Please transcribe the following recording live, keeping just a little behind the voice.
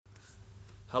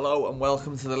Hello and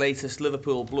welcome to the latest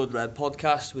Liverpool Blood Red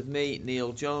podcast with me,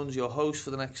 Neil Jones, your host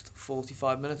for the next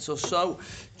 45 minutes or so.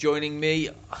 Joining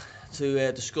me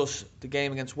to discuss the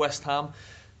game against West Ham,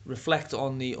 reflect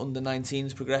on the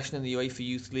under-19s progression in the UEFA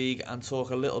Youth League and talk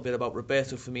a little bit about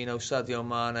Roberto Firmino, Sadio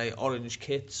Mane, orange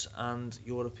kits and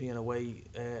European away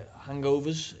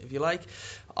hangovers, if you like.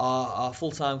 Our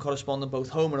full-time correspondent, both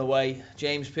home and away,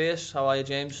 James Pearce. How are you,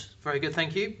 James? Very good,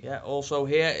 thank you. Yeah. Also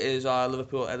here is our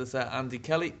Liverpool editor, Andy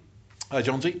Kelly. Hi,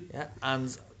 Jonesy. Yeah,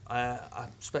 and a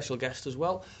special guest as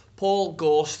well, Paul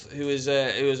Gorst, who is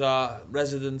our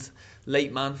resident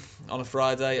late man on a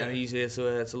Friday, and he's here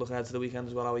to look ahead to the weekend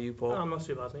as well. How are you, Paul? I'm not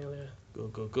too bad, Neil. Yeah.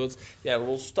 Good. Yeah,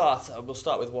 we'll start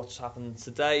with what's happened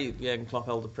today. Jurgen Klopp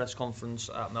held a press conference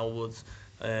at Melwood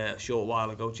a short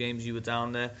while ago. James, you were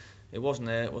down there. It wasn't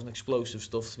explosive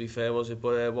stuff, to be fair, was it?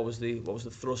 But what was the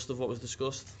thrust of what was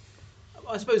discussed?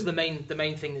 I suppose the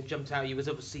main thing that jumped out at you was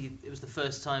obviously it was the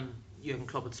first time Jurgen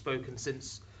Klopp had spoken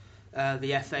since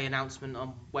the FA announcement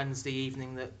on Wednesday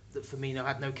evening that Firmino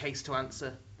had no case to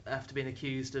answer after being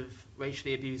accused of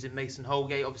racially abusing Mason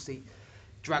Holgate. Obviously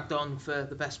dragged on for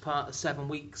the best part of 7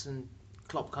 weeks, and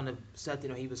Klopp kind of said,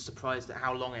 he was surprised at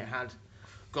how long it had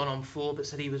gone on for, but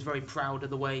said he was very proud of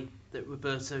the way that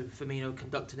Roberto Firmino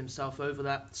conducted himself over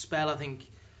that spell. I think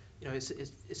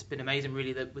it's been amazing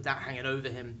really that with that hanging over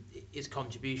him, his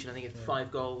contribution, I think it's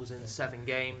 5 goals in 7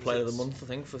 games. Player of the month, I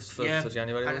think, for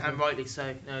January. And rightly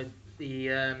so.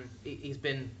 He's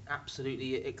been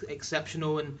absolutely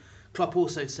exceptional, and Klopp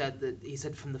also said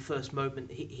from the first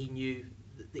moment he knew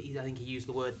that I think he used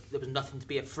the word, there was nothing to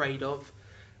be afraid of.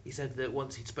 He said that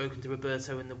once he'd spoken to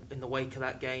Roberto in the wake of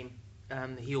that game,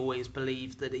 he always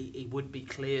believed that he would be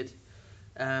cleared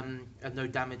and no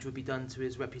damage would be done to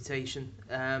his reputation.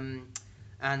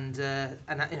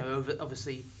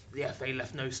 Obviously the FA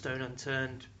left no stone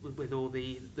unturned with all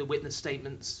the witness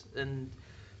statements and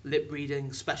lip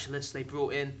reading specialists they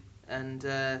brought in, and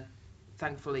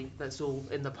thankfully that's all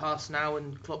in the past now,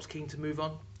 and Klopp's keen to move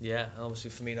on. Yeah, and obviously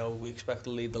Firmino we expect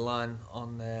to lead the line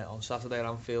on Saturday at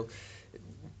Anfield.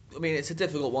 I mean, it's a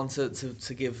difficult one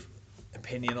to give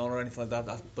opinion on or anything like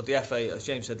that, but the FA, as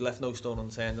James said, left no stone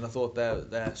unturned, and I thought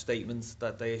their statement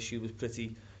that they issued was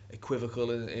pretty equivocal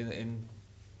in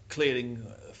clearing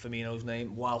Firmino's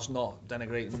name whilst not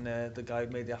denigrating the guy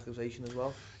who made the accusation as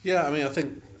well. Yeah, I mean, I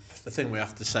think the thing we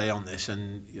have to say on this,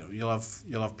 and you'll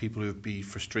have people who'll be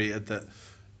frustrated that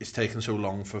it's taken so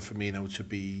long for Firmino to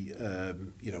be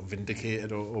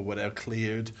vindicated or whatever,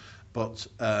 cleared. But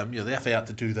the FA had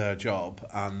to do their job,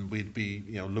 and we'd be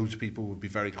loads of people would be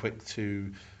very quick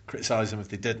to criticise them if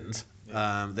they didn't.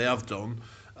 Yeah. They have done.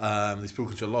 They've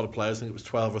spoken to a lot of players. I think it was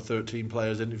 12 or 13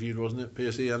 players interviewed, wasn't it,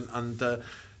 Piercy? And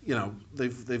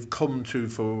they've come to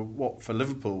for what for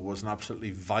Liverpool was an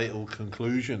absolutely vital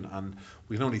conclusion, and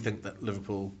we can only think that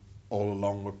Liverpool all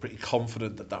along were pretty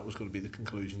confident that was going to be the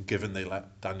conclusion, given they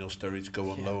let Daniel Sturridge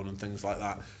go on loan and things like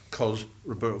that, because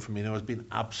Roberto Firmino has been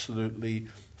absolutely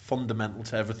fundamental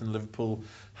to everything Liverpool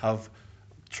have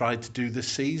tried to do this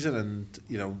season. And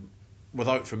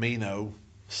without Firmino,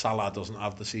 Salah doesn't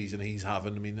have the season he's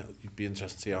having. I mean, you'd be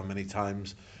interested to see how many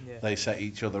times they set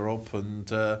each other up, and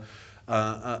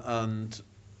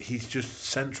he's just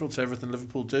central to everything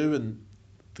Liverpool do. And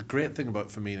the great thing about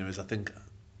Firmino is I think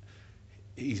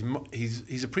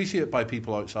he's appreciated by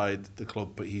people outside the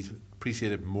club, but he's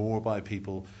appreciated more by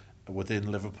people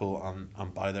within Liverpool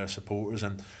and by their supporters.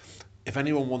 And if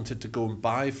anyone wanted to go and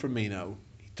buy Firmino,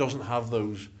 he doesn't have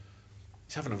those.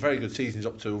 He's having a very good season. He's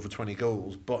up to over 20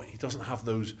 goals, but he doesn't have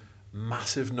those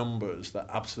massive numbers that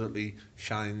absolutely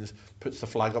shines, puts the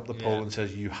flag up the pole and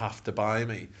says, you have to buy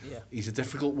me. Yeah. He's a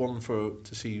difficult one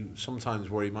to see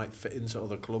sometimes where he might fit into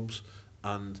other clubs.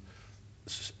 And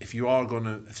if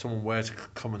someone were to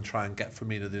come and try and get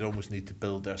Firmino, they'd almost need to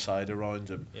build their side around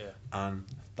him. Yeah. And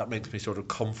that makes me sort of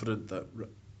confident that,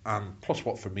 and plus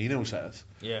what Firmino says,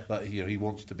 that he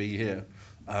wants to be here,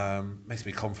 makes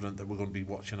me confident that we're going to be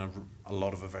watching a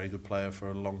lot of a very good player for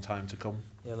a long time to come.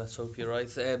 Yeah, let's hope you're right.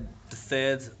 The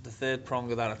third prong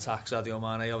of that attack, Sadio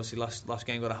Mane, obviously last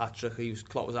game got a hat-trick.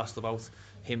 Klopp was asked about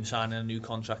him signing a new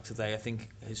contract today. I think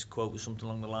his quote was something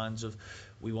along the lines of,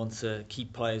 we want to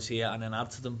keep players here and then add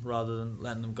to them rather than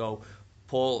letting them go.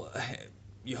 Paul,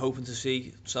 you're hoping to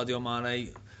see Sadio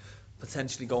Mane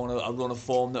potentially go on a run of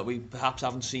form that we perhaps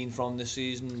haven't seen from this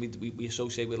season, we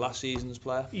associate with last season's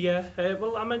player? Yeah,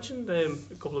 well, I mentioned a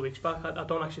couple of weeks back, I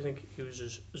don't actually think he was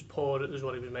as poor as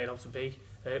what he was made out to be.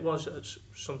 It was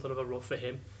something of a rough for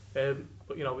him, but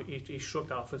he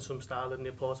shrugged off in some style, didn't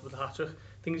he, Porter, with the hat-trick.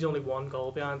 I think he's only 1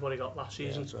 goal behind what he got last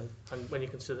season. That's right. And when you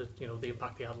consider, the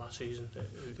impact he had last season.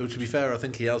 Though to be fair, I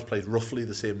think he has played roughly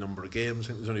the same number of games. I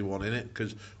think there's only 1 in it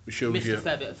because we showed Missed you. a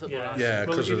fair bit of football. Yeah, Yeah,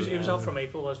 well, 'cause he of- was out from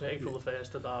April, wasn't it? April the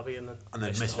 1st to Derby, and then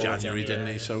Missed the whole January, didn't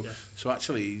he? So, yeah. so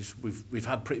actually, we've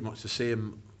had pretty much the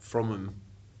same from him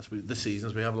this season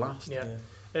as we have last. Yeah.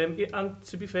 And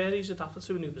to be fair, he's adapted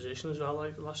to a new position as well.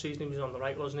 Like last season, he was on the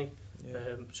right, wasn't he?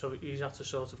 Yeah. So he's had to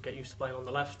sort of get used to playing on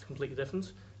the left, completely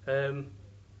different.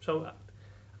 So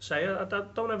I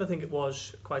don't ever think it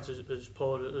was quite as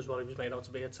poor as what he was made out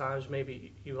to be at times.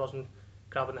 Maybe he wasn't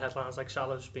grabbing the headlines like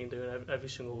Salah's been doing every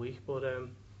single week. But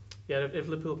if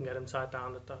Liverpool can get him tied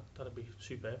down, that'd be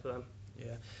superb for them.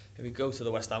 Yeah. If we go to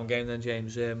the West Ham game then,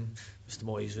 James, Mr.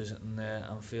 Moyes visiting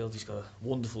Anfield. He's got a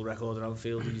wonderful record at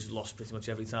Anfield. He's lost pretty much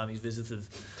every time he's visited.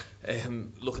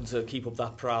 Looking to keep up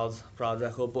that proud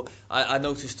record. But I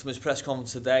noticed from his press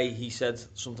conference today, he said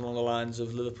something along the lines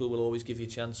of Liverpool will always give you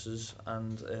chances,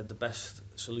 and the best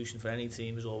solution for any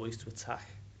team is always to attack.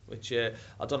 Which I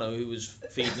don't know who was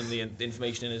feeding him the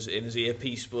information in his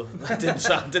earpiece, but it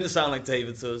didn't sound like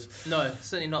David to us. No,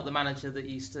 certainly not the manager that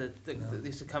used to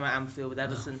come at Anfield with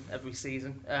Everton every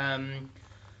season.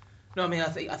 No, I mean, I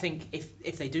think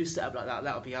if they do set up like that,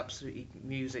 that would be absolutely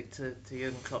music to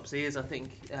Jurgen Klopp's ears. I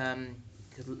think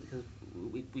because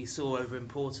we saw over in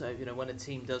Porto, when a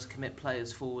team does commit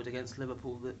players forward against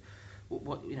Liverpool, that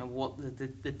what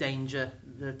the danger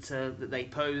that they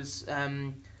pose.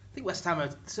 I think West Ham are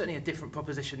certainly a different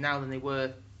proposition now than they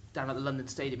were down at the London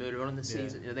Stadium earlier on in the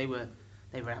season. They were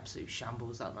absolute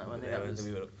shambles that night, weren't they?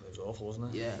 It was awful,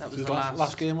 wasn't it? Yeah, that was The the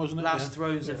last game, wasn't it? last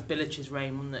throes of Bilic's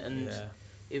reign, wasn't it? And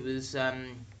it was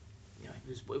it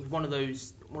was one of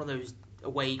those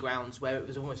away grounds where it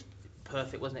was almost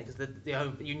perfect, wasn't it? Because the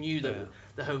home, you knew that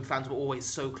the home fans were always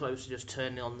so close to just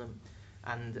turning on them.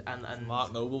 And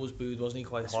Mark Noble was booed, wasn't he?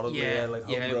 Quite horribly.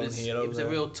 It was a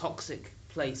real toxic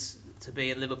place to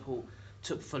be, and Liverpool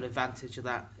took full advantage of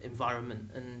that environment,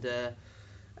 and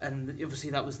obviously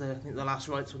that was the last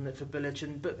rites, wasn't it, for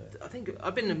Bilic? But I think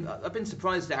I've been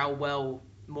surprised at how well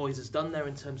Moyes has done there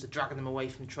in terms of dragging them away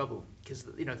from trouble, because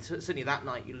certainly that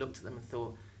night you looked at them and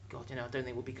thought, God, I don't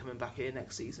think we'll be coming back here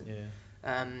next season.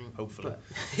 Hopefully.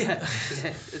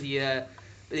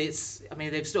 It's. I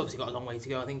mean, they've still obviously got a long way to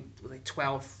go. I think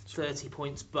 12, 30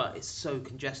 points, but it's so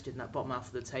congested in that bottom half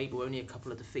of the table. Only a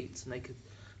couple of defeats, and they could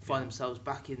find themselves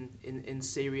back in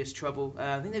serious trouble.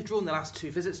 I think they've drawn the last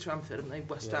 2 visits to Anfield, haven't they?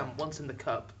 West Ham once in the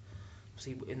Cup,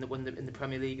 obviously in the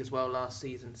Premier League as well last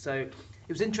season. So it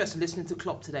was interesting listening to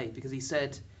Klopp today, because he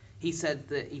said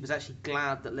that he was actually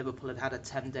glad that Liverpool had a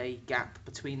 10-day gap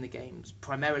between the games,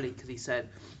 primarily because he said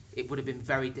it would have been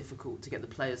very difficult to get the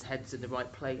players' heads in the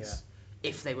right place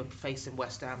if they were facing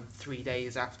West Ham 3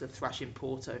 days after thrashing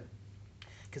Porto.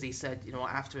 Because he said,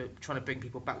 after trying to bring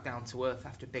people back down to earth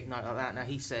after a big night like that. Now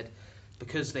he said,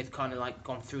 because they've kind of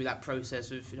gone through that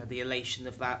process of the elation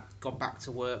of that, gone back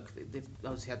to work. They've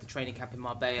obviously had the training camp in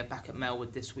Marbella, back at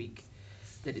Melwood this week.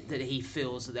 That he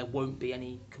feels that there won't be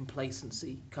any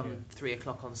complacency come 3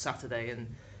 o'clock on Saturday,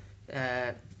 and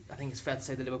I think it's fair to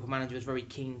say the Liverpool manager is very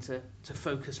keen to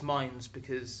focus minds,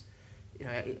 because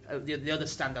the other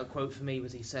standout quote for me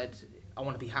was, he said, "I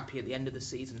want to be happy at the end of the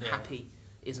season." Happy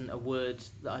isn't a word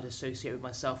that I'd associate with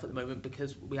myself at the moment,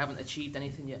 because we haven't achieved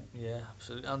anything yet. Yeah,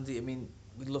 absolutely. Andy, I mean,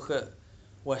 we look at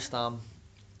West Ham,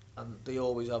 and they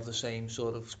always have the same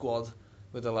sort of squad,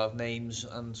 where they'll have names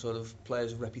and sort of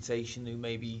players of reputation who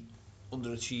maybe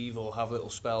underachieve or have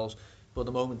little spells. But at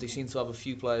the moment, they seem to have a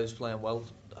few players playing well.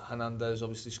 Hernandez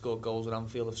obviously scored goals at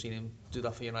Anfield. I've seen him do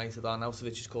that for United.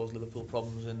 Arnautovic has caused Liverpool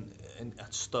problems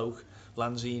at Stoke.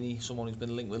 Lanzini, someone who's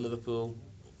been linked with Liverpool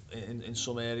in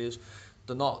some areas.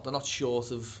 They're not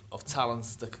short of talent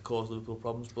that could cause Liverpool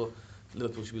problems, but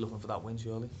Liverpool should be looking for that win,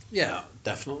 surely. Yeah,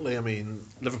 definitely. I mean,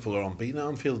 Liverpool are unbeaten at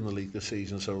Anfield in the league this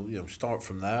season, so start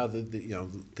from there.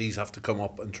 These have to come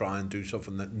up and try and do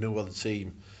something that no other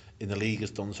team in the league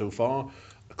has done so far.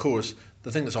 Of course,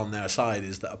 the thing that's on their side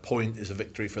is that a point is a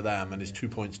victory for them, and it's 2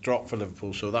 points drop for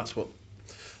Liverpool. So that's what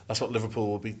Liverpool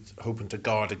will be hoping to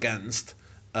guard against.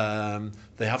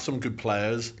 They have some good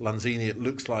players. Lanzini, it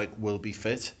looks like, will be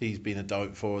fit. He's been a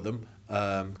doubt for them.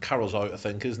 Carroll's out, I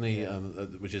think, isn't he?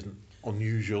 Which isn't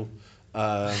unusual.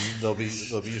 They'll be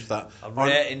used to that. A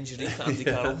rare injury for Andy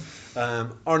Carroll.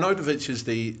 Arnautovic is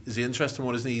the interesting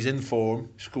one, isn't he? He's in form.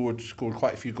 Scored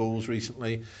quite a few goals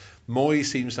recently. Moyes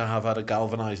seems to have had a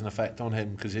galvanising effect on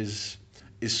him, because his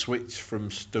switch from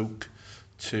Stoke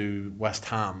to West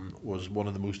Ham was one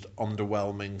of the most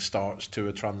underwhelming starts to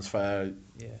a transfer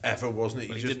ever, wasn't it?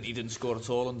 Well, he didn't score at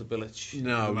all under Bilic.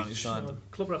 No,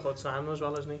 club record signing as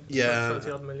well, isn't he? Yeah, 20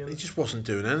 odd million. He just wasn't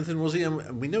doing anything, was he?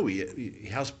 And we know he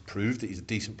has proved that he's a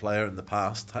decent player in the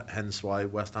past, hence why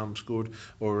West Ham scored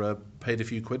or paid a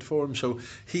few quid for him. So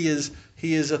he is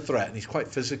a threat, and he's quite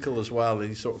physical as well. And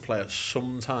he's sort of player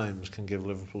sometimes can give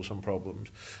Liverpool some problems,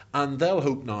 and they'll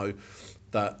hope now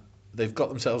that they've got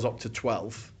themselves up to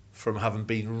 12th from having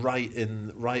been right in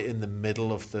the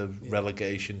middle of the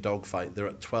relegation dogfight. They're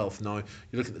at 12th now. You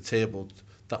look at the table,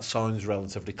 that sounds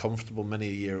relatively comfortable. Many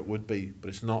a year it would be, but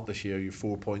it's not this year. You're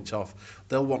 4 points off.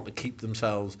 They'll want to keep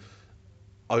themselves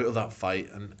out of that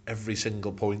fight, and every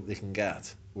single point they can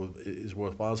get is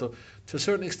worthwhile. So to a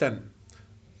certain extent,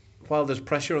 while there's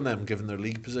pressure on them given their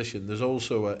league position, there's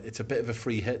also it's a bit of a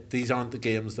free hit. These aren't the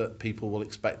games that people will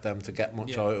expect them to get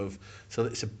much out of, so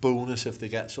it's a bonus if they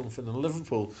get something. And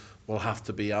Liverpool will have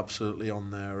to be absolutely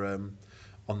on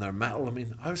their mettle. I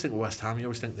mean, I always think West Ham, you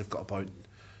always think they've got about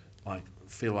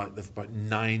feel like they've about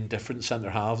 9 different centre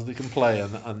halves they can play,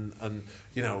 and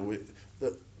you know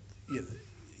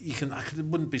I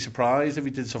wouldn't be surprised if he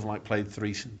did something like played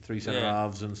three centre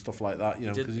halves and stuff like that. You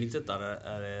know, he did that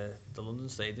at the London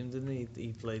Stadium, didn't he?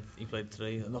 He played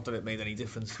 3. Not that it made any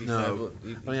difference. To be fair,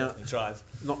 but he tried.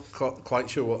 Not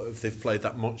quite sure if they've played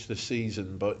that much this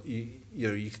season, but you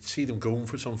could see them going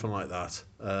for something like that.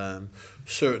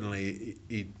 Certainly,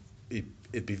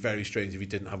 it'd be very strange if he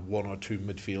didn't have 1 or 2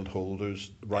 midfield holders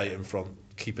right in front,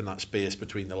 keeping that space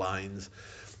between the lines.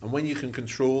 And when you can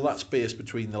control that space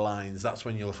between the lines, that's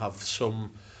when you'll have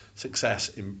some success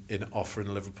in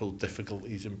offering Liverpool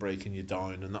difficulties in breaking you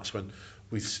down. And that's when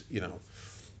we've, the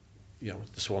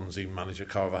Swansea manager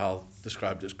Carvajal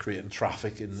described it as creating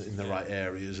traffic in the right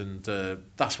areas, and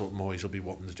that's what Moyes will be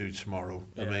wanting to do tomorrow.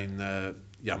 I mean,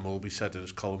 Jan Molby said in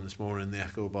his column this morning in the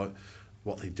Echo about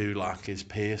what they do lack is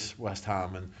pace, West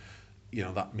Ham, and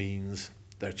that means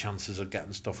their chances of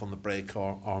getting stuff on the break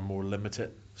are more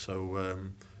limited. So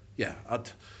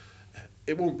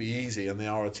it won't be easy, and they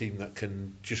are a team that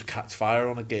can just catch fire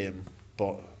on a game,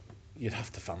 but you'd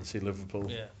have to fancy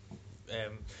Liverpool.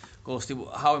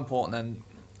 Ghosty, how important then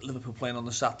Liverpool playing on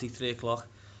the Saturday 3:00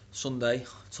 Sunday,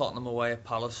 Tottenham away at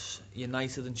Palace,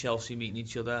 United and Chelsea meeting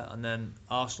each other, and then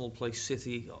Arsenal play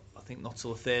City, I think not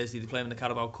till Thursday. They play them in the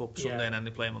Carabao Cup Sunday, and then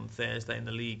they play them on Thursday in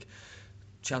the league.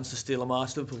 Chance to steal a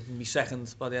march. Liverpool can be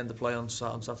second by the end of play on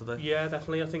Saturday. Yeah,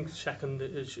 definitely. I think second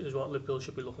is what Liverpool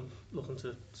should be looking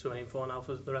to aim for now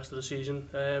for the rest of the season.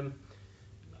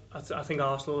 I think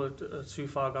Arsenal are too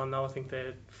far gone now. I think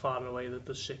they're far and away the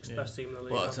 6th best team in the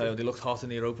league. Well, I tell you, they looked hot in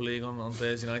the Europa League on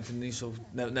Thursday night, didn't they? So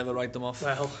never write them off.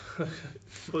 Well,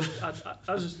 but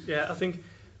I think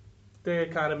they're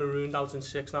kind of marooned out in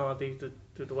 6th now. I think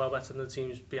they're well better than the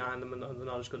teams behind them, and they're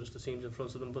not as good as the teams in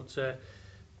front of them. But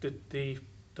the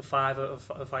 5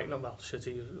 are fighting. Well,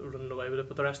 City are running away with it,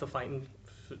 but the rest are fighting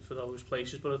for those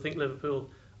places. But I think Liverpool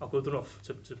are good enough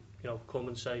to come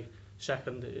and say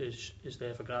second is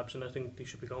there for grabs, and I think they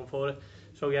should be going for it.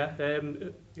 So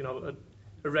a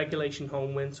regulation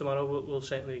home win tomorrow will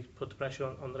certainly put the pressure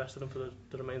on the rest of them for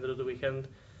the remainder of the weekend.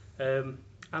 And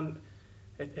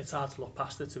it's hard to look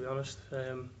past it, to be honest. I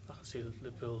can see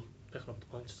Liverpool picking up the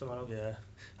points tomorrow. Yeah,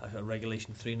 a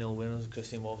regulation 3-0 win, as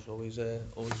Christian Walsh always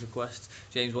requests.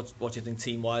 James, what do you think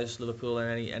team-wise, Liverpool,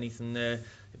 and anything there?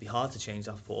 It'd be hard to change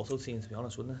that Porto team, to be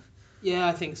honest, wouldn't it? Yeah,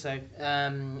 I think so. I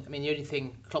mean, the only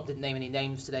thing, Klopp didn't name any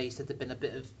names today. He said there'd been a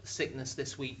bit of sickness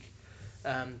this week.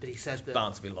 But he said that...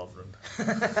 Bound to be Lovren.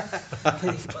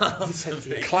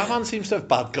 Clavan seems to have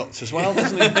bad guts as well,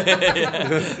 doesn't he?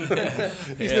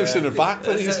 He's no sooner back,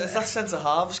 but he's... It's that centre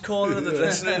halves corner of the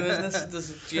dressing room, isn't it?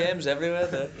 There's germs everywhere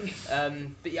there.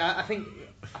 But yeah, I think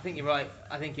you're right.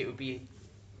 I think it would be,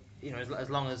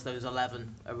 as long as those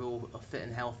 11 are all fit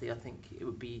and healthy, I think it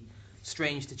would be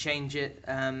strange to change it.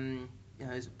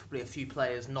 There's probably a few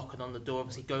players knocking on the door.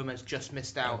 Obviously, Gomez just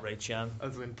missed out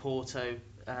over in Porto.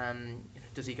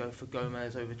 Does he go for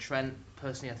Gomez over Trent?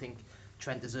 Personally, I think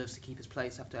Trent deserves to keep his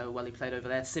place after how well he played over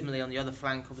there. Similarly, on the other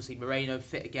flank, obviously Moreno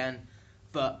fit again,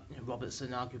 but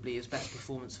Robertson arguably his best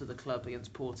performance for the club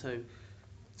against Porto.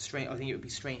 I think it would be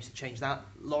strange to change that.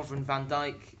 Lovren, Van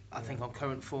Dijk, I think on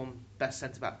current form, best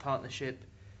centre-back partnership.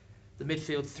 The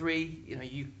midfield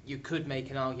 3, you could make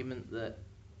an argument that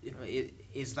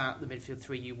is that the midfield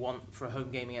 3 you want for a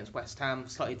home game against West Ham?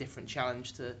 Slightly different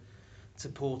challenge to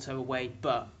Porto away,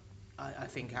 but I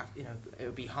think it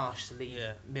would be harsh to leave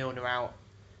Milner out.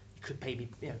 You could maybe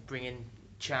bring in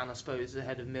Chan, I suppose,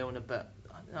 ahead of Milner, but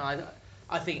I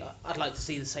think I'd like to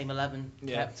see the same 11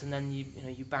 kept, and then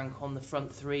you bank on the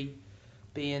front 3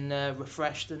 being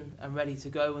refreshed and ready to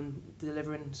go and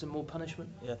delivering some more punishment.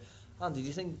 Yeah. Andy, do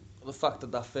you think the fact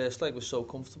that first leg was so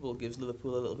comfortable gives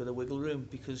Liverpool a little bit of wiggle room,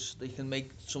 because they can make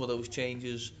some of those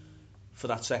changes for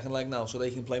that second leg now, so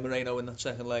they can play Moreno in that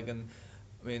second leg? And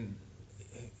I mean,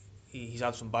 he's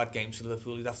had some bad games for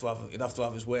Liverpool. He'd have to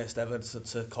have his worst ever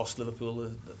to cost Liverpool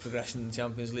the progression in the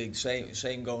Champions League.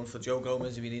 Same going for Joe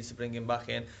Gomez. If he needs to bring him back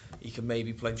in, he can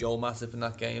maybe play Joel Matip in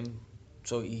that game.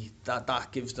 So that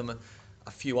gives them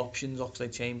a few options: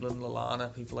 Oxlade-Chamberlain,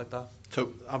 Lallana, people like that.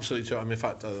 So absolutely true. I mean, in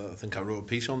fact, I think I wrote a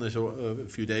piece on this a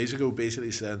few days ago,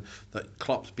 basically saying that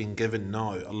Klopp's been given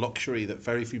now a luxury that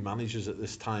very few managers at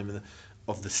this time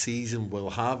of the season will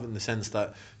have, in the sense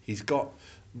that he's got,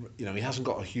 he hasn't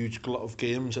got a huge glut of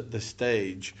games at this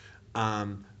stage.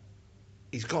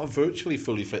 He's got a virtually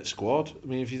fully fit squad. I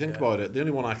mean, if you think about it, the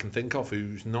only one I can think of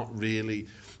who's not really...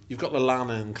 You've got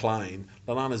Lallana and Klein.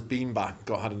 Lallana's been back,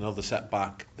 had another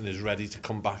setback, and is ready to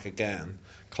come back again.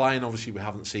 Klein, obviously, we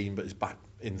haven't seen, but is back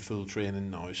in full training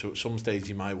now. So at some stage,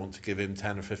 you might want to give him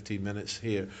 10 or 15 minutes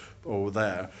here or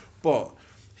there. But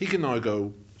he can now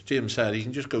go, as James said, he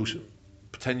can just go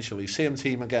potentially, same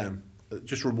team again.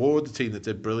 Just reward the team that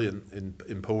did brilliant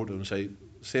in Porto and say,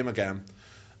 same again,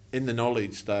 in the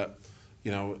knowledge that,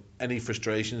 any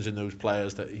frustrations in those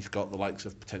players, that he's got the likes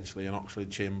of potentially an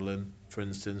Oxlade-Chamberlain, for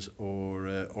instance, or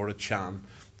a Chan.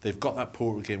 They've got that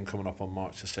Porto game coming up on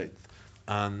March the 6th.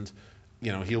 And,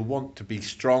 he'll want to be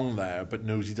strong there, but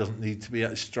knows he doesn't need to be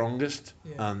at his strongest.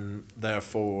 Yeah. And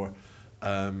therefore,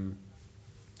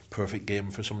 perfect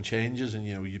game for some changes. And,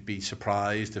 you'd be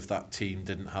surprised if that team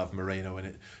didn't have Moreno in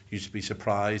it. You'd be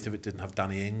surprised if it didn't have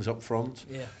Danny Ings up front.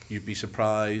 Yeah. You'd be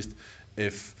surprised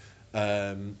if...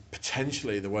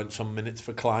 potentially there weren't some minutes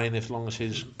for Klein, as long as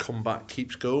his comeback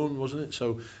keeps going, wasn't it?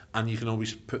 So, and you can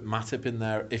always put Matip in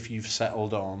there if you've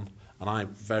settled on, and I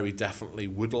very definitely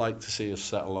would like to see us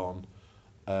settle on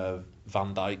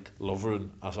Van Dijk, Lovren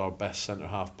as our best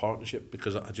centre-half partnership,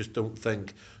 because I just don't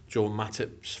think Joel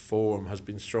Matip's form has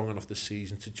been strong enough this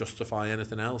season to justify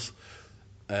anything else.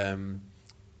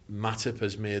 Matip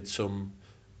has made some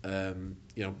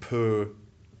poor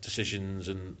decisions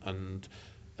and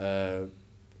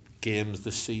games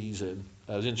this season.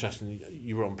 It was interesting,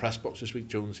 you were on Press Box this week,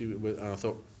 Jonesy, and I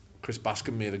thought Chris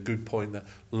Bascom made a good point that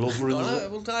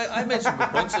Lovren... I made some good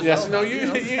points as yes, well.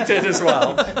 Yes, you did as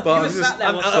well. But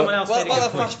I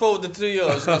fast forward to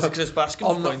yours, Chris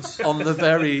Bascom's points.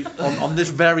 On this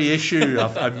very issue, I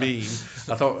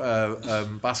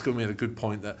thought Bascom made a good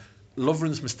point that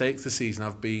Lovren's mistakes this season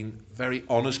have been very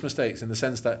honest mistakes, in the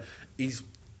sense that he's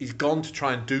gone to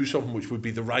try and do something which would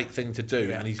be the right thing to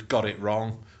do, and he's got it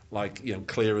wrong. Like,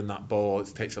 clearing that ball,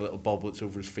 it takes a little bobble, it's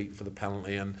over his feet for the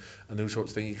penalty, and those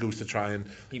sorts of things. He goes to try and...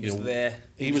 He was there.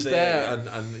 He was there,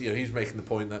 and he's making the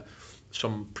point that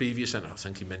some previous centre, I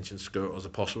think he mentioned Skurt as a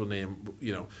possible name,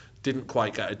 didn't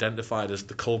quite get identified as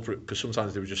the culprit, because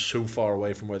sometimes they were just so far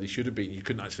away from where they should have been, you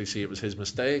couldn't actually see it was his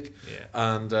mistake. Yeah.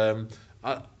 And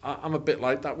I'm a bit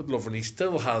like that with Lovren. He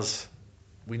still has...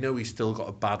 We know he's still got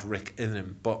a bad Rick in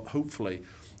him, but hopefully,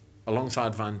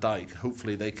 alongside Van Dijk,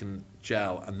 hopefully they can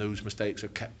gel, and those mistakes are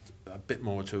kept a bit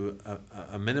more to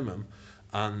a minimum.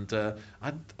 And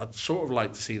I'd sort of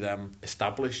like to see them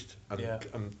established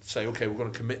and say, okay, we're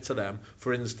going to commit to them.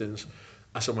 For instance,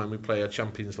 as and when we play a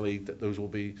Champions League, that those will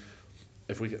be,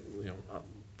 if we get,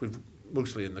 we've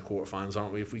mostly in the quarterfinals,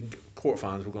 aren't we? If we can get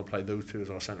quarterfinals, we're going to play those two as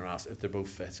our centre halves if they're both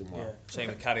fit and well. Yeah. Same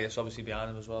with Karius, obviously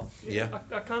behind him as well. Yeah.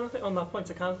 I kind of think on that point,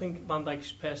 I kind of think Van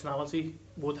Dijk's personality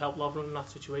would help Lovren in that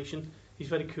situation. He's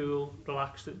very cool,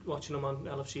 relaxed. Watching him on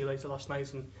LFC later last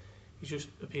night, and he's just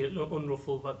appeared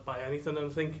unruffled by anything. And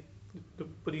I think,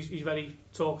 but he's very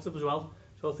talkative as well.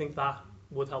 So I think that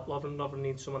would help Lovren. Lovren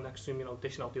needs someone next to him,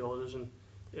 dishing out the orders and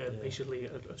basically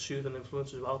a soothing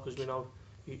influence as well, because we know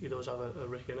he does have a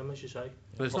Rick in him, as you say.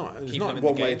 But it's not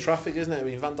one-way traffic, isn't it? I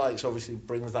mean, Van Dijk's obviously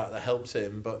brings that helps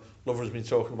him, but Lovren's been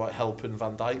talking about helping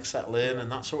Van Dijk settle in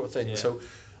and that sort of thing. Yeah. So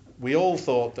we all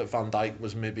thought that Van Dijk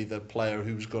was maybe the player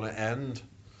who was going to end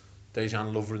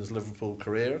Dejan Lovren's Liverpool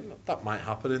career. That might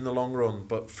happen in the long run,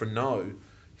 but for now,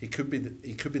 he could be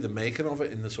the making of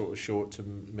it in the sort of short to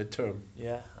mid-term.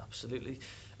 Yeah, absolutely.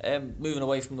 Moving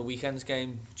away from the weekend's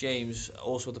game, James,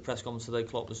 also at the press conference today,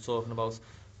 Klopp was talking about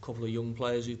a couple of young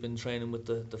players who've been training with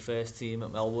the first team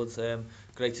at Melwood.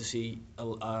 Great to see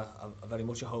a very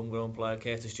much a homegrown player,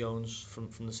 Curtis Jones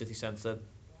from the city centre,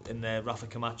 in there. Rafa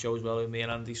Camacho as well, who me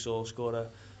and Andy saw score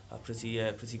a pretty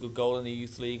good goal in the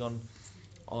youth league on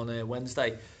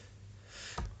Wednesday.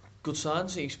 Good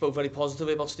signs. He spoke very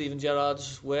positively about Steven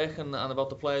Gerrard's work and about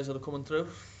the players that are coming through.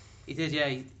 He did, yeah.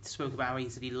 He spoke about how he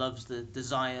said he loves the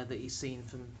desire that he's seen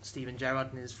from Steven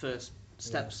Gerrard in his first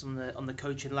steps on the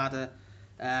coaching ladder.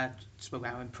 Spoke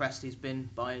about how impressed he's been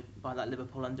by that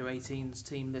Liverpool under-18s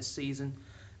team this season,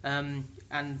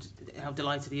 and how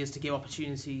delighted he is to give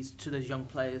opportunities to those young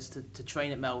players to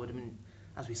train at Melwood. I mean,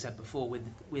 as we said before,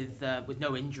 with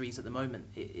no injuries at the moment,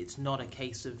 it's not a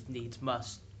case of needs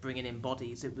must bringing in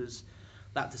bodies. It was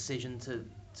that decision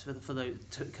for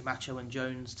Camacho and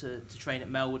Jones to train at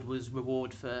Melwood was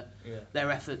reward for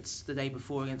their efforts the day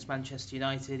before against Manchester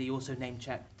United. He also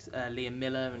name-checked Liam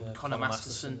Miller and Conor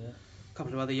Masterson, a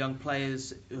couple of other young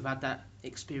players who've had that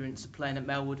experience of playing at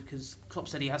Melwood, because Klopp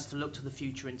said he has to look to the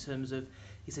future in terms of,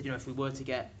 he said, if we were to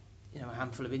get a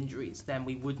handful of injuries, then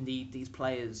we would need these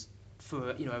players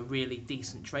for a really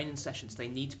decent training sessions. They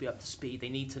need to be up to speed. They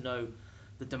need to know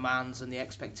the demands and the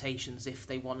expectations if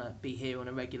they want to be here on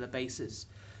a regular basis.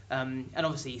 And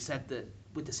obviously he said that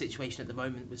with the situation at the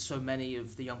moment, with so many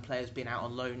of the young players being out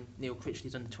on loan, Neil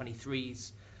Critchley's under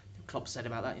 23s, Klopp said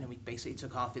about that, we basically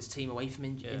took half his team away from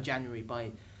him in January by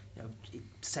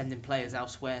sending players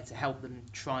elsewhere to help them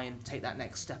try and take that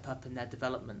next step up in their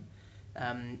development.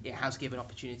 It has given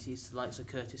opportunities to the likes of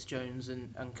Curtis Jones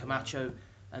and Camacho,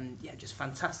 and just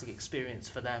fantastic experience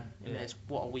for them. It's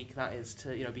what a week that is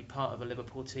to be part of a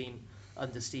Liverpool team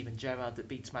under Steven Gerrard that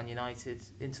beats Man United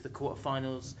into the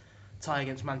quarterfinals, tie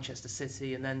against Manchester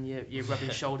City, and then you're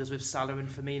rubbing shoulders with Salah and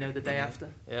Firmino the day after.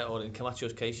 Yeah, or in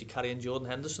Camacho's case, you're carrying Jordan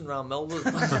Henderson around Melbourne.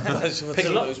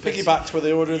 Piggyback to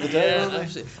the order of the day.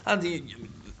 Absolutely. And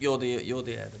you're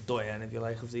the doyen, if you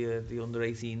like, of the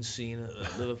under-18 scene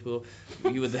at Liverpool.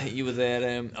 You were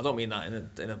there. I don't mean that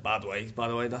in a bad way. By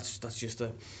the way, that's just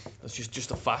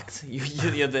a fact.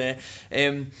 You're there.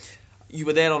 You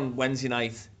were there on Wednesday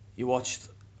night. You watched.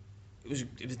 It was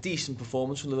a decent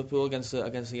performance from Liverpool against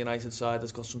the United side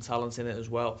that's got some talent in it as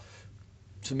well.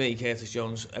 To me, Curtis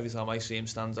Jones, every time I see him,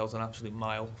 stands out an absolute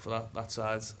mile for that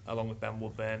side, along with Ben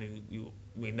Woodburn, who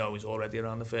we know is already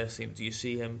around the first team. Do you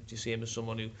see him as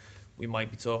someone who we might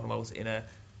be talking about in a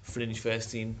fringe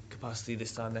first team capacity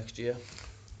this time next year?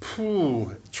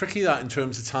 Tricky that in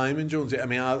terms of timing, Jones. I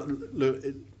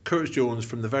mean, Curtis Jones,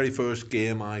 from the very first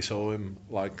game I saw him,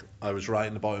 I was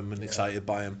writing about him and excited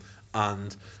by him,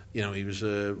 and he was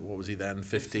what was he then,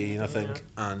 15 I think,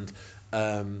 and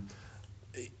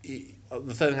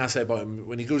the thing I say about him,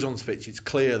 when he goes on the pitch, it's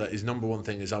clear that his number one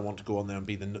thing is I want to go on there and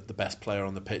be the best player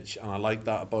on the pitch, and I like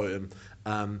that about him.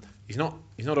 He's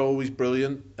not always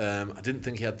brilliant. I didn't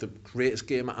think he had the greatest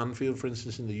game at Anfield, for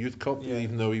instance, in the Youth Cup,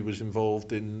 even though he was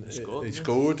involved in he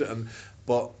scored.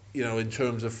 But in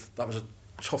terms of, that was a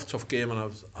tough game,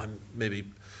 and I'm maybe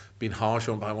being harsh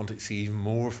on him, but I wanted to see even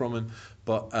more from him.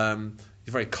 But he's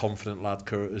a very confident lad,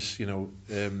 Curtis.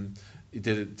 He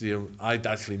did it. I'd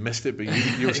actually missed it, but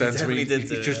you were saying to me he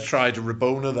just tried a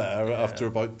Rabona there after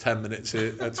about 10 minutes.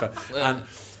 And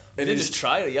he didn't just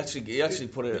try it. He actually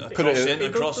put it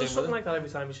across in. Something like that every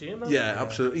time you see him. Though. Yeah,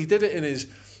 absolutely. He did it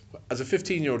as a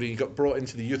 15-year-old. He got brought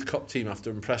into the Youth Cup team after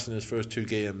impressing his first two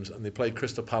games, and they played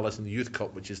Crystal Palace in the Youth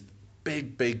Cup, which is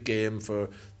big game for a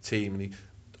team. And he,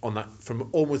 on that, from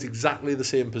almost exactly the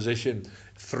same position,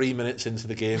 3 minutes into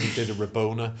the game, he did a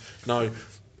Rabona. Now,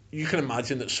 you can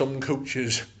imagine that some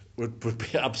coaches would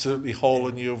be absolutely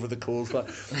hauling you over the coals.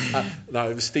 Now,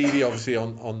 it was Stevie, obviously,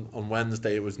 on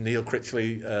Wednesday. It was Neil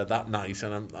Critchley that night,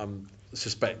 and I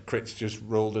suspect Critch just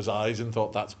rolled his eyes and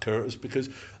thought that's Curtis, because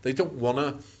they don't want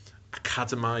to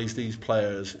academise these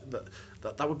players.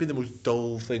 That would be the most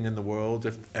dull thing in the world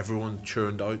if everyone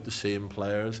churned out the same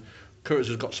players. Curtis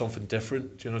has got something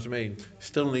different, do you know what I mean?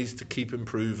 Still needs to keep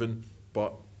improving,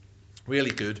 but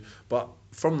really good. But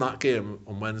from that game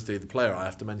on Wednesday, the player I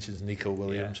have to mention is Nico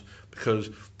Williams, because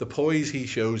the poise he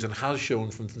shows and has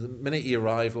shown from the minute he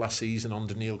arrived last season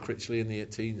under Neil Critchley in the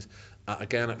 18s,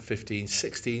 again at 15,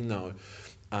 16 now,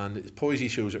 and it's poise he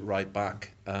shows at right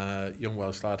back. Young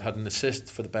Welsh lad had an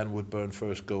assist for the Ben Woodburn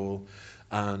first goal,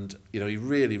 and he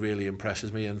really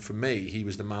impresses me. And for me, he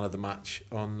was the man of the match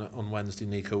on Wednesday,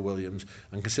 Nico Williams,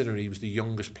 and considering he was the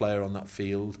youngest player on that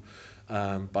field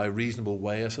by a reasonable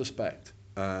way, I suspect.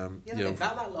 Been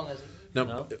that long, has he?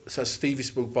 No. So Stevie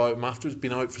spoke about him afterwards.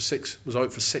 Was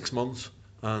out for 6 months,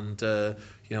 and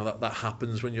that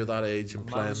happens when you're that age and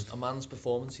playing. A man's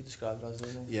performance, he described it as,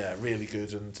 didn't he? Yeah, really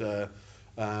good, and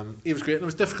he was great. And it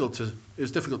was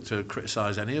difficult to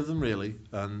criticise any of them, really.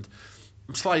 And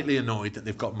I'm slightly annoyed that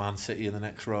they've got Man City in the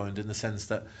next round, in the sense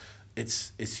that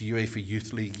it's UEFA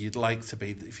Youth League. You'd like to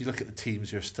be, if you look at the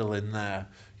teams who are still in there,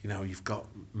 you've got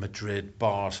Madrid,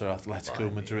 Barca,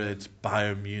 Atletico Madrid,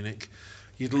 Bayern Munich.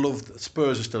 You'd love,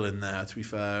 Spurs are still in there, to be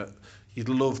fair. You'd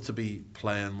love to be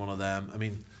playing one of them. I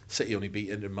mean, City only beat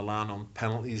Inter Milan on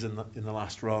penalties in the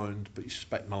last round, but you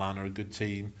suspect Milan are a good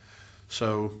team.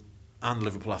 So and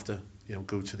Liverpool have to,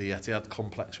 go to the Etihad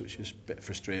complex, which is a bit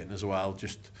frustrating as well,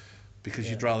 just because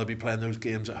you'd rather be playing those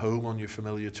games at home on your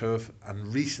familiar turf.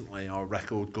 And recently, our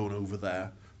record going over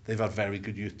there, they've had very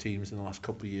good youth teams in the last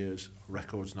couple of years. Our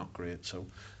record's not great, so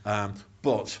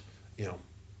but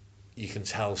you can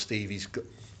tell Stevie's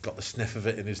got the sniff of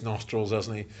it in his nostrils,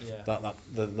 hasn't he? Yeah. That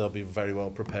they'll be very well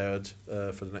prepared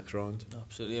for the next round.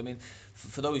 Absolutely. I mean,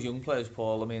 for those young players,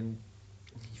 Paul, I mean,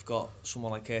 you've got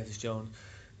someone like Curtis Jones,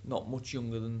 not much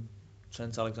younger than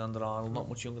Trent Alexander-Arnold, not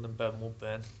much younger than Ben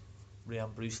Woodburn, Ryan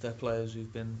Brewster, players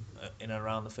who've been in and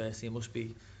around the first team. Must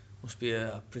be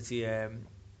a pretty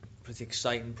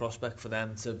exciting prospect for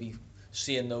them to be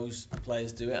seeing those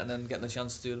players do it and then getting the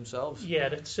chance to do it themselves. Yeah,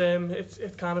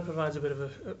 it kind of provides a bit of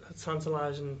a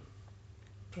tantalising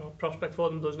prospect for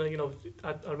them, doesn't it?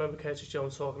 I remember Curtis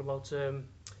Jones talking about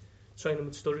training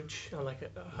with Sturridge and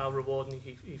how rewarding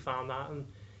he found that, and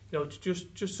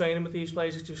just training with these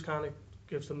players, it just kind of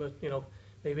gives them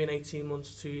maybe in 18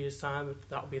 months, 2 years time,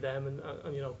 that'll be them, and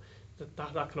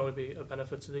that can only be a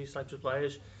benefit to these types of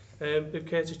players. With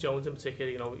Curtis Jones in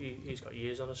particular, he's got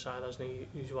years on his side, hasn't he?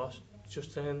 He's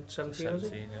just turned 17,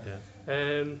 hasn't he?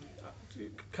 Yeah.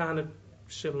 Kind of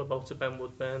similar boat to Ben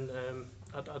Woodburn.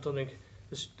 I don't think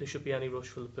there should be any rush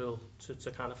for Liverpool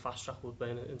to kind of fast track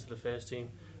Woodburn into the first team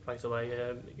right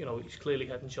away. He's clearly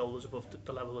head and shoulders above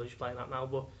the level that he's playing at now,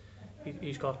 but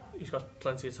he's got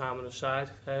plenty of time on his side.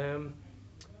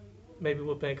 Maybe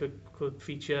Woodburn could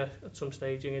feature at some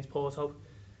stage against Porto,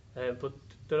 but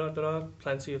there are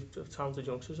plenty of talented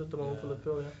youngsters at the moment for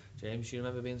Liverpool. Yeah. James, do you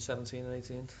remember being 17 and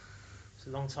 18? It's a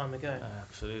long time ago.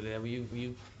 Absolutely. Were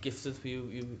you gifted? Were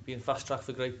you being fast tracked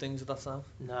for great things at that time?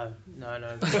 No.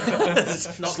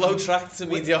 Not slow tracked to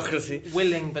mediocrity.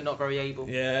 Willing but not very able.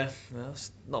 Yeah, well,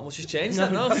 not much has changed. No,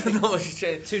 not much has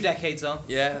changed. 2 decades on.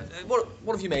 Yeah. What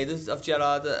have you made of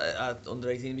Gerrard at under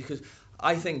 18? Because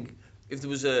I think if there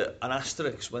was an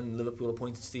asterisk when Liverpool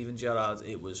appointed Steven Gerrard,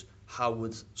 it was how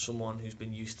would someone who's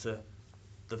been used to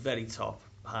the very top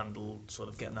handle, sort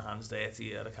of getting their hands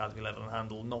dirty at academy level and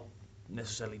handle, not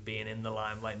necessarily being in the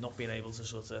limelight, not being able to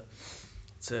sort of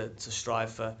to strive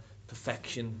for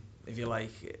perfection, if you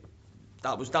like.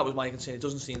 That was my concern. It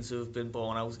doesn't seem to have been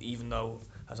borne out, even though,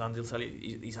 as Andy will tell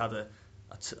you, he's had a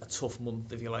tough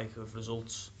month, if you like, of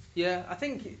results. Yeah, I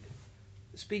think,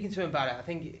 speaking to him about it, I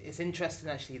think it's interesting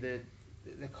actually the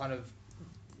kind of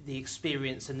the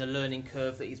experience and the learning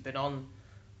curve that he's been on,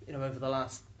 over the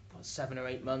last 7 or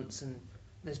 8 months. And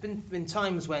there's been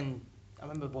times when I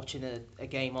remember watching a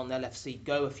game on LFC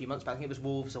Go a few months back. I think it was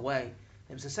Wolves away.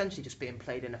 It was essentially just being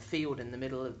played in a field in the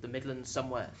middle of the Midlands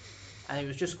somewhere, and it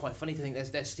was just quite funny to think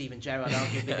there's Steven Gerrard,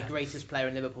 arguably the greatest player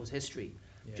in Liverpool's history,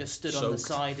 just stood on the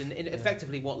side and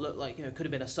effectively what looked like could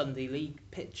have been a Sunday League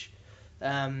pitch.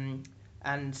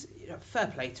 And fair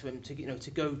play to him to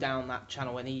go down that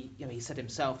channel. And he said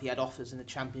himself he had offers in the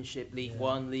Championship, League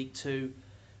One, League Two.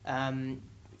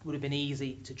 Would have been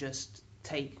easy to just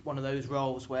take one of those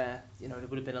roles where there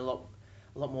would have been a lot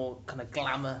more kind of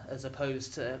glamour as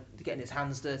opposed to getting his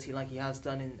hands dirty like he has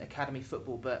done in academy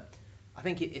football. But I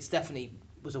think it's definitely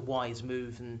was a wise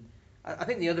move. And I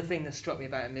think the other thing that struck me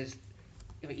about him is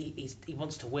he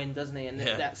wants to win, doesn't he? And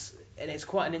it's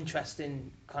quite an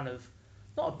interesting kind of,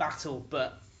 not a battle,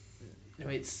 but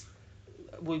it's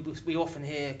we often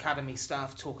hear academy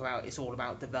staff talk about it's all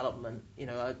about development.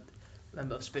 I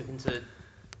remember I've spoken to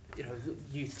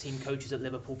youth team coaches at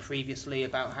Liverpool previously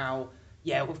about how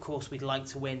of course we'd like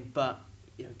to win, but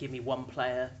give me one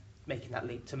player making that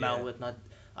leap to Melwood, and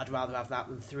I'd rather have that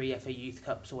than 3 FA Youth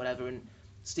Cups or whatever. And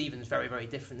Stephen's very, very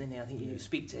different, isn't he? I think you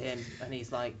speak to him and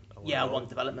he's like, I want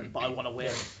development, but I want to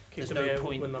win. There's no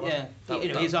point.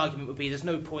 His argument would be there's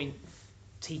no point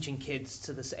teaching kids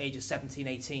to the age of 17,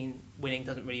 18, winning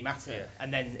doesn't really matter. Yeah.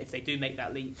 And then if they do make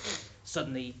that leap,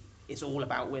 suddenly it's all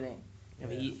about winning. I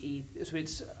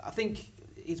think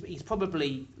he's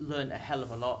probably learned a hell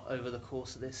of a lot over the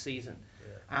course of this season.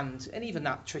 Yeah. And even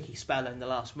that tricky spell in the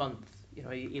last month,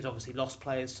 he's obviously lost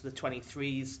players to the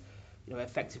 23s,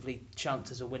 effectively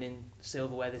chances of winning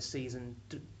silverware this season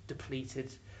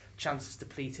chances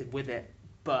depleted with it.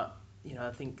 But, I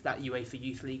think that UEFA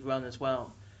Youth League run as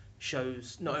well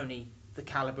shows not only the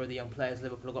calibre of the young players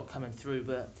Liverpool have got coming through,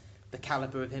 but the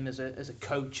calibre of him as a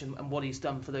coach and what he's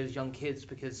done for those young kids.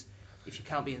 Because if you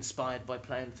can't be inspired by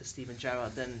playing for Steven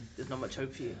Gerrard, then there's not much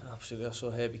hope for you. Absolutely. I saw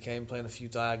Herbie Kane playing a few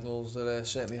diagonals that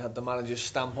certainly had the manager's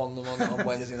stamp on them on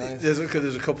Wednesday night. There's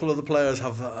a couple of the players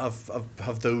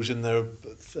have those in there.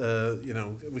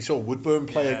 We saw Woodburn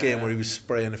play a game where he was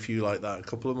spraying a few like that a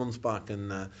couple of months back,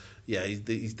 and yeah,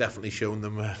 he's definitely shown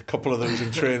them a couple of those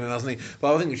in training, hasn't he?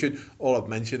 But I think we should, all I've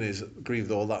mentioned is agree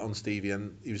with all that on Stevie,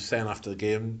 and he was saying after the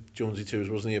game, Jonesy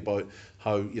too, wasn't he, about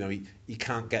how, you know, he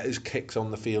can't get his kicks on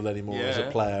the field anymore as a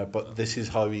player, but this is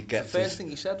how he gets the first thing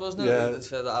he said, wasn't it? Yeah. He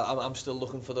said, I'm still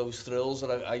looking for those thrills that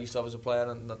I used to have as a player,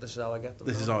 and this is how I get them.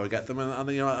 This is how I get them, and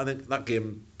you know, I think that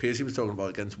game Piercy was talking about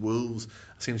against Wolves,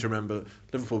 I seem to remember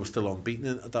Liverpool was still unbeaten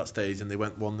at that stage, and they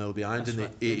went 1-0 behind in the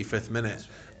 85th minute,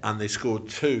 and they scored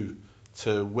 2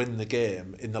 to win the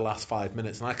game in the last 5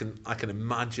 minutes, and I can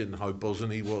imagine how buzzing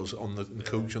he was on the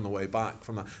coach on the way back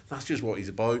from that. That's just what he's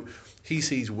about. He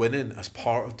sees winning as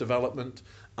part of development,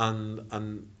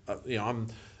 and you know,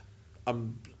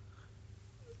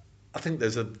 I think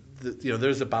there's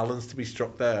a balance to be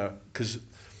struck there, because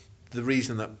the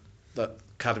reason that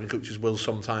academy coaches will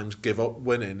sometimes give up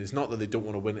winning is not that they don't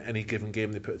want to win any given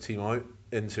game they put a team out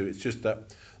into. It's just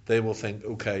that they will think,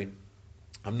 okay,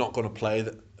 I'm not going to play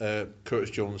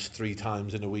Curtis Jones 3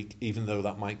 times in a week, even though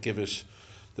that might give us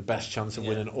the best chance of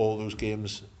winning all those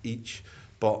games each.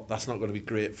 But that's not going to be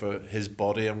great for his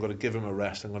body. I'm going to give him a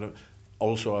rest. I've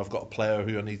got a player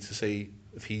who I need to see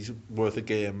if he's worth a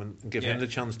game, and give him the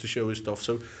chance to show his stuff.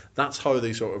 So that's how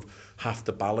they sort of have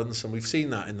to balance, and we've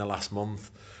seen that in the last month.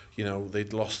 You know,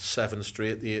 they'd lost 7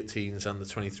 straight, the 18s and the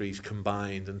 23s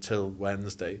combined, until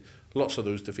Wednesday. Lots of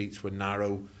those defeats were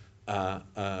narrow.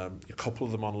 A couple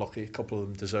of them unlucky, a couple of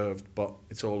them deserved, but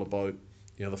it's all about,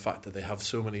 you know, the fact that they have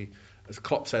so many. As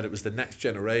Klopp said, it was the next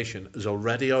generation is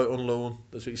already out on loan.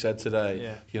 That's what he said today.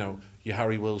 Yeah. You know, your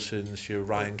Harry Wilsons, your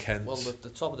Ryan Kents. Well, the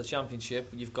top of the Championship,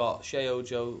 you've got Shea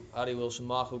Ojo, Harry Wilson,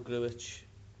 Marco Grujic,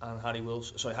 and Harry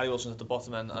Wilson. Sorry, Harry Wilson's at the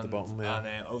bottom end, and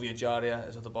Ovie Ejaria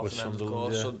is at the bottom end, of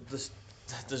course. Yeah.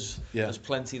 So there's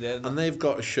plenty there. And they've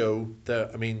got to show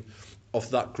that. I mean, of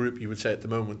that group, you would say at the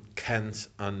moment, Kent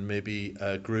and maybe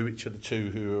Grujic are the two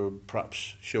who are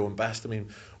perhaps showing best. I mean,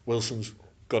 Wilson's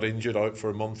got injured out for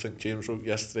a month. I think James wrote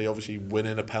yesterday, obviously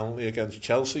winning a penalty against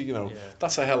Chelsea. You know,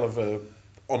 that's a hell of a,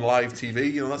 on live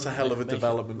TV. You know, that's a hell of a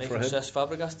development for him. Cesc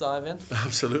Fabregas dive in.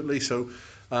 Absolutely. So,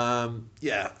 I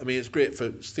mean, it's great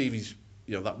for Stevie's.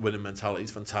 You know, that winning mentality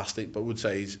is fantastic. But I would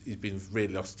say he's been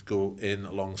really lucky to go in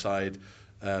alongside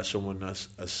someone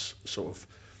as sort of,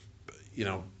 you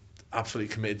know,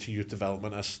 absolutely committed to youth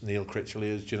development, as Neil Critchley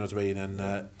is, do you know what I mean? And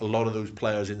a lot of those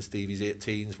players in Stevie's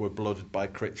 18s were blooded by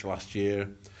Critch last year,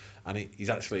 and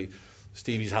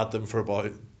Stevie's had them for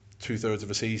about 2/3 of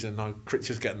a season. Now Critch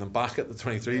is getting them back at the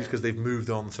 23s because they've moved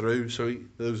on through, so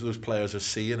those players are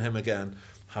seeing him again,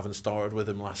 having started with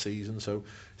him last season. So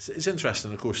it's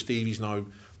interesting. Of course, Stevie's now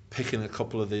picking a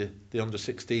couple of the under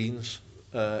 16s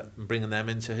and bringing them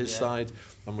into his side,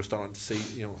 and we're starting to see,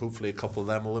 you know, hopefully a couple of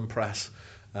them will impress.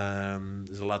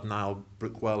 There's a lad Niall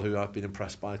Brookwell who I've been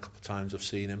impressed by a couple of times. I've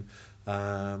seen him,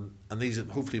 and these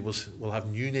hopefully we'll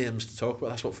have new names to talk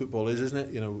about. That's what football is, isn't it?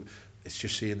 You know, it's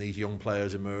just seeing these young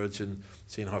players emerge and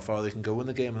seeing how far they can go in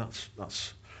the game, and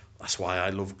that's why I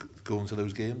love going to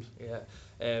those games. Yeah.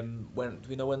 When do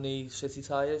we know when the City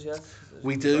tie is yet?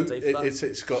 We do.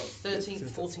 It's got 13th,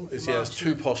 14th. It's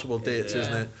 2 possible dates,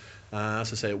 isn't it?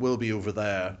 As I say, it will be over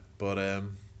there, but.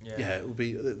 Yeah, it will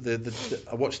be.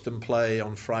 I watched them play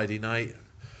on Friday night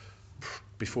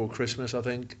before Christmas, I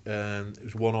think. It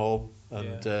was 1-1,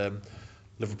 and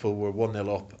Liverpool were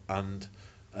 1-0 up, and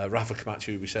Rafa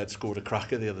Camacho, we said, scored a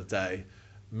cracker the other day.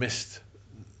 Missed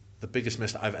the biggest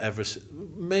miss I've ever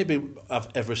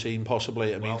seen,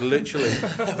 possibly. I mean, literally,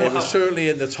 it was certainly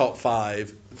in the top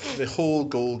 5. The whole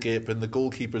goal gaping, the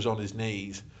goalkeeper's on his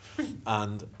knees,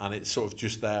 and it's sort of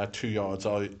just there, 2 yards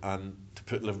out, and to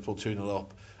put Liverpool 2-0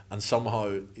 up. And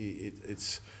somehow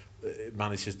it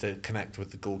manages to connect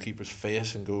with the goalkeeper's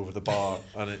face and go over the bar,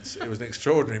 and it was an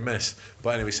extraordinary miss.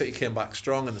 But anyway, City came back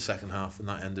strong in the second half, and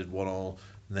that ended 1-1,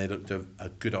 and they looked a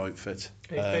good outfit.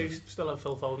 They still have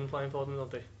Phil Foden playing for them, don't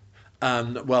they?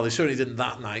 Well, they certainly didn't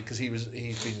that night, because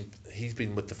he's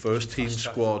been with the first team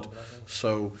squad.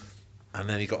 So, and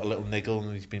then he got a little niggle,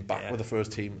 and he's been back with the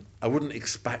first team. I wouldn't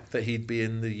expect that he'd be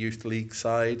in the youth league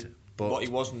side. But he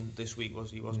wasn't this week, was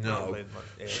he? He wasn't no.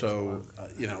 So,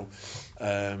 you know,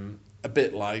 a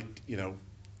bit like, you know,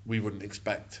 we wouldn't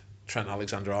expect Trent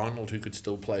Alexander-Arnold, who could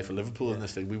still play for Liverpool in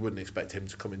this thing. We wouldn't expect him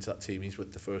to come into that team. He's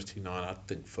with the first team now, and I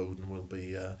think Foden will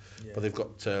be. But they've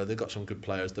got some good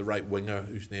players. The right winger,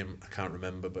 whose name I can't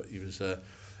remember, but he was a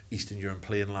Eastern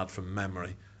European lad from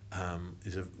memory.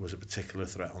 Was a particular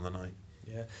threat on the night.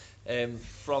 Yeah,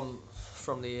 from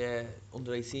the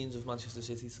under-18s of Manchester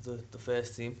City to the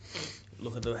first team.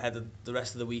 Looking ahead of the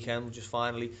rest of the weekend, which is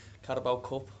finally Carabao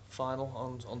Cup final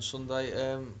on Sunday.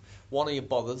 One, are you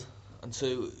bothered? And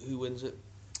two, who wins it?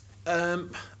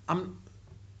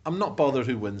 I'm not bothered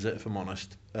who wins it, if I'm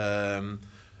honest.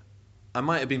 I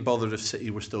might have been bothered if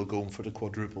City were still going for the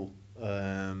quadruple.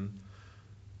 I've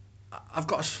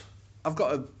got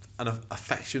an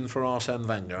affection for Arsene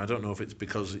Wenger. I don't know if it's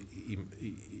because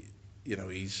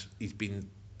he's been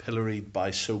pilloried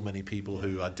by so many people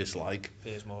who I dislike.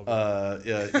 Piers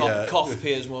Morgan. Cough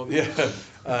Piers Morgan.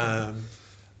 Yeah.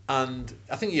 And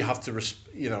I think you have to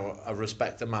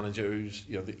respect a manager who's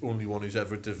the only one who's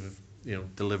ever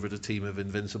delivered a team of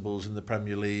invincibles in the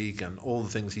Premier League and all the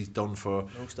things he's done for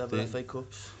most ever FA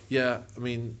Cups. Yeah, I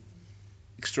mean,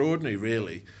 extraordinary,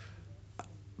 really.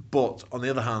 But on the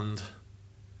other hand,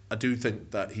 I do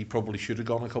think that he probably should have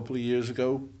gone a couple of years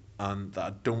ago, and that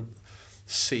I don't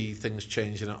see things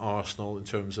changing at Arsenal in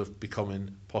terms of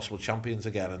becoming possible champions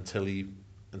again until he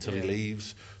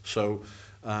leaves. So,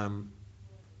 I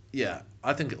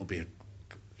think it'll be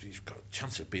he's got a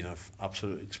chance of being an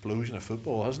absolute explosion of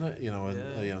football, hasn't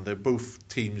it? They're both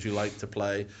teams you like to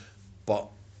play, but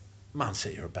Man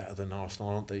City are better than Arsenal,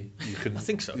 aren't they? I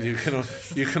think so. You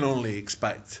can only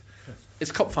expect.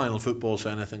 It's cup final football, so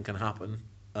anything can happen.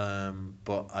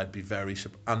 But I'd be very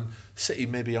surprised. And City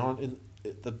maybe aren't in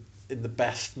the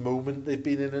best moment they've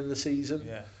been in the season.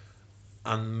 Yeah.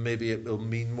 And maybe it will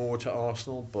mean more to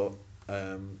Arsenal, but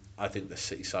I think the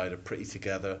City side are pretty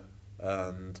together,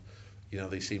 and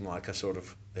they seem like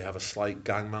they have a slight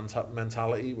gang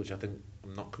mentality, which I'm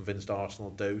not convinced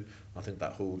Arsenal do. I think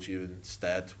that holds you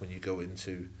instead when you go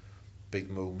into big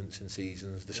moments in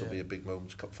seasons. This will be a big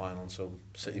moments cup final, so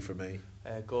City for me.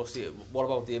 Ghosty, what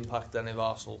about the impact then if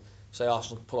Arsenal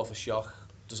pull off a shock?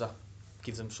 Does that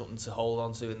give them something to hold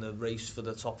on to in the race for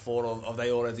the top four, or have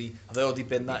they already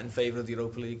been that in favour of the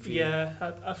Europa League? Yeah,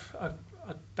 I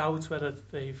doubt whether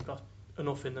they've got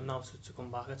enough in them now to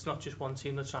come back. It's not just one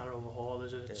team that's trying to overhaul,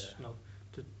 is it? It's,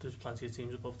 there's plenty of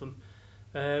teams above them.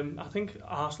 I think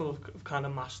Arsenal have kind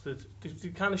of mastered. They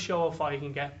kind of show how far you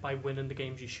can get by winning the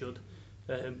games you should.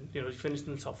 You finished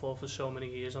in the top four for so many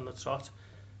years on the trot,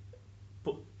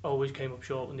 but always came up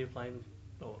short when they were playing,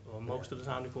 or most of the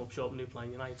time they come up short when they were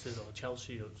playing United or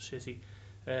Chelsea or City.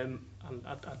 And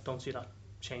I don't see that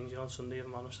changing on Sunday, if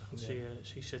I'm honest. I can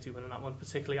see City winning that one,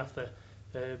 particularly after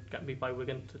getting beat by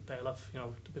Wigan. They'll have a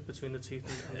bit between the teeth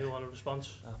and they want a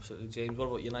response. Absolutely. James, what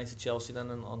about United Chelsea then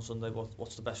on Sunday?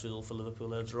 What's the best result for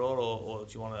Liverpool? A draw, or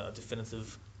do you want a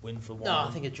definitive win for one? No,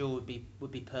 I think a draw would be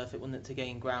perfect, wouldn't it, to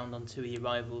gain ground on two of your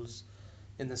rivals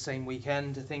in the same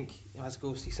weekend. I think, as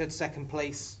Gorsty said, second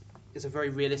place is a very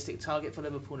realistic target for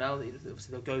Liverpool now.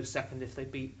 Obviously they'll go second if they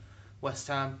beat West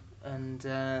Ham, and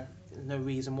there's no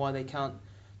reason why they can't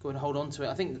go and hold on to it.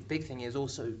 I think the big thing is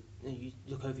also, you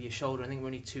look over your shoulder. I think we're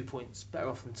only 2 points better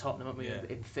off than Tottenham, aren't we,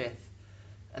 in fifth?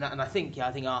 And I think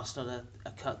Arsenal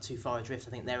are cut too far adrift.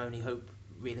 I think their only hope,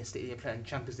 realistically, of playing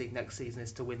Champions League next season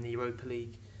is to win the Europa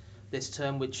League this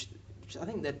term, which I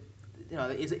think that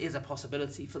is a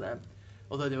possibility for them.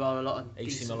 Although there are a lot of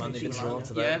AC Milan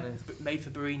today, made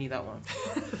for Barini, that one.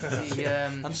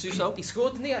 And Suso, he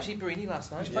scored, didn't he? Actually, Barini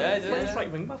last night. He plays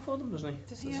right wing back for them, doesn't he?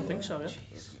 Does he? I think so. Yeah.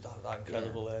 That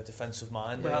incredible defensive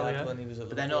mind. Well, when he was at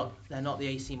Liverpool. They're not the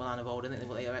AC Milan of old, I think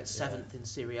they're at 7th in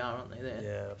Serie A, aren't they?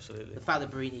 Yeah, absolutely. The fact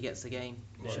that Barini gets the game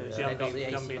shows they're not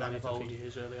the AC Milan of old. I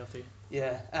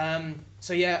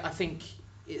think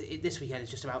this weekend is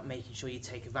just about making sure you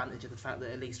take advantage of the fact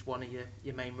that at least one of your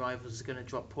main rivals is going to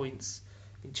drop points.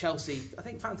 In Chelsea, I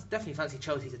think definitely fancy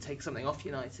Chelsea to take something off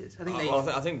United.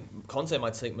 I think Conte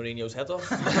might take Mourinho's head off.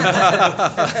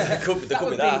 That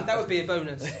would be a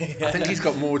bonus. I think he's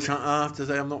got more chance. I have to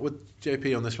say, I'm not with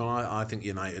JP on this one. I think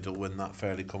United will win that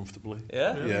fairly comfortably.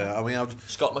 Yeah. I mean,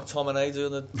 Scott McTominay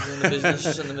doing the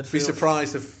business in the midfield. Be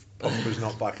surprised if Pogba's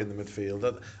not back in the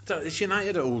midfield. It's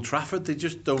United at Old Trafford. They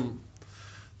just don't.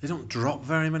 They don't drop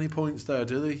very many points there,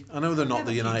 do they? I know they're not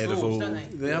the United of old.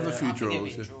 They have a few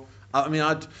draws. I mean,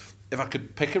 if I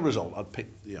could pick a result, I'd pick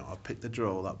the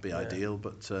draw. That'd be ideal.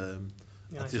 But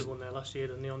United won there last year,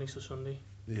 didn't they, on Easter Sunday?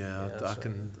 I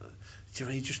can.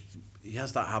 He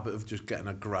has that habit of just getting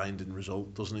a grinding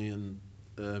result, doesn't he? And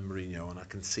Mourinho, and I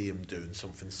can see him doing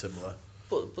something similar.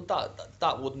 But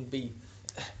that wouldn't be.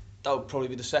 That would probably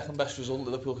be the second best result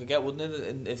Liverpool could get, wouldn't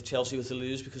it? If Chelsea were to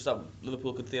lose, because that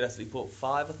Liverpool could theoretically put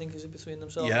 5, I think, is it, between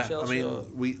themselves and Chelsea? Yeah, I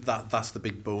mean, that's the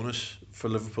big bonus for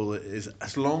Liverpool. Is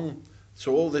as long.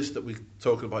 So all this that we're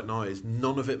talking about now is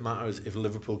none of it matters if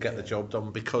Liverpool get the job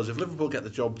done, because if Liverpool get the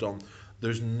job done,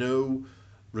 there's no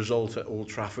result at Old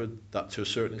Trafford that to a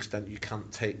certain extent you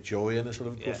can't take joy in as a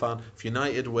Liverpool fan. If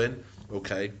United win,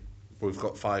 okay, we've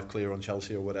got 5 clear on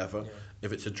Chelsea or whatever.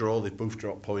 If it's a draw, they both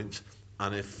drop points.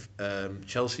 And if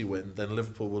Chelsea win, then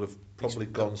Liverpool will have probably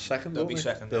gone second. They'll be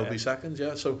second. They'll be second,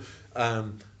 yeah. So,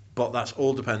 but that's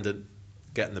all dependent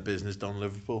getting the business done,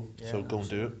 Liverpool. Yeah, So go and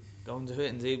do it. Go and do it,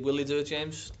 indeed. Will he do it,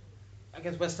 James?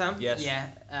 Against West Ham? Yes.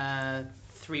 Yeah,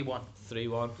 3-1.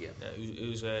 3-1. Yeah.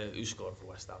 Who's scoring for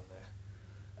West Ham there?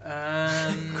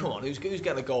 Um, Come on, who's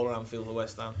getting a goal around field for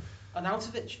West Ham?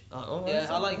 Arnautovic. Yeah,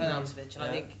 I like Arnautovic, and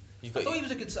I think I You've got- thought he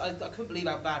was a good. I couldn't believe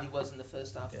how bad he was in the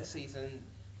first half of Yeah. the season.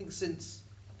 I think since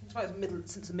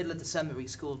the middle of December he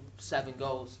scored 7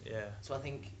 goals. Yeah, So I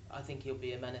think he'll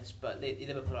be a menace, but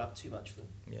Liverpool have too much for him.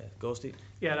 yeah. Ghosty.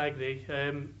 Yeah, I agree.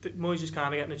 Moyes is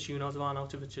kind of getting a tune out of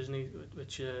Arnautovic, isn't he?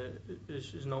 Which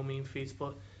is no mean feat,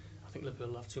 but I think Liverpool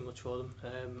will have too much for them.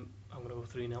 I'm going to go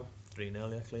 3-0.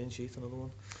 3-0, yeah. Clean sheet, another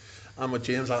one. And with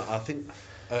James, I think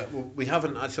we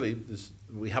haven't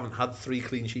had 3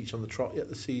 clean sheets on the trot yet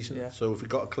this season. Yeah. So if we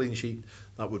got a clean sheet,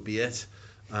 that would be it.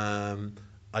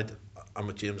 I'm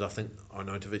with James. I think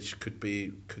Arnautovic could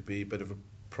be a bit of a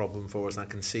problem for us, and I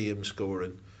can see him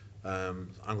scoring. I'm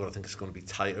going to think it's going to be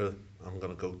tighter. I'm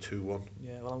going to go 2-1.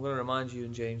 Yeah, well, I'm going to remind you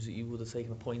and James that you would have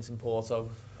taken a point in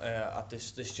Porto at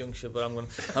this juncture, but I'm going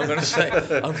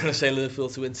to say Liverpool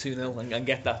to win 2-0 and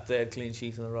get that third clean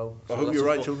sheet in a row. I hope that's you're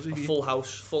a right, Jonesy. A full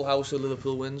house of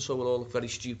Liverpool wins, so we'll all look very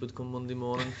stupid come Monday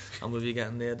morning, and we'll be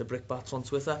getting the brickbats on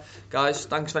Twitter. Guys,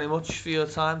 thanks very much for your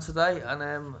time today,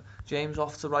 and James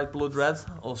off to write Blood Red,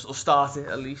 or start it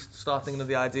at least. Start thinking of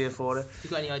the idea for it. If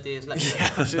you've got any ideas, let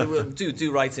me know.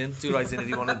 do write in. Do write in if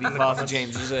you want to be part of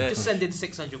James's. Just send in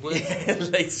 600 words.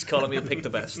 Latest column, you'll pick the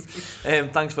best.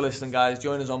 Thanks for listening, guys.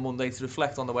 Join us on Monday to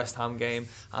reflect on the West Ham game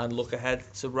and look ahead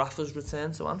to Rafa's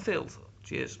return to Anfield.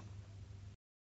 Cheers.